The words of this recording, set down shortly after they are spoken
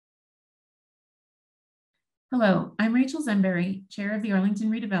Hello, I'm Rachel Zemberry, Chair of the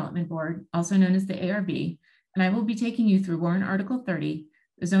Arlington Redevelopment Board, also known as the ARB, and I will be taking you through Warrant Article 30,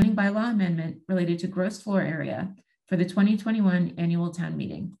 the zoning bylaw amendment related to gross floor area for the 2021 annual town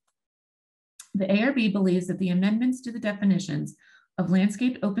meeting. The ARB believes that the amendments to the definitions of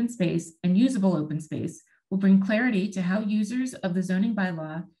landscaped open space and usable open space will bring clarity to how users of the zoning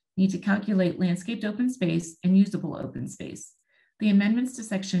bylaw need to calculate landscaped open space and usable open space. The amendments to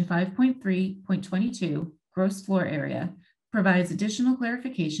section 5.3.22 gross floor area provides additional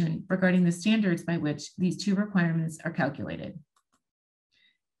clarification regarding the standards by which these two requirements are calculated.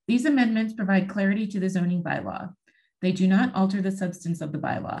 These amendments provide clarity to the zoning bylaw. They do not alter the substance of the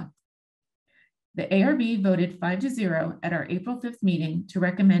bylaw. The ARB voted 5-0 at our April 5th meeting to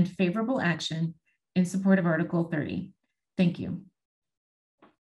recommend favorable action in support of Article 30. Thank you.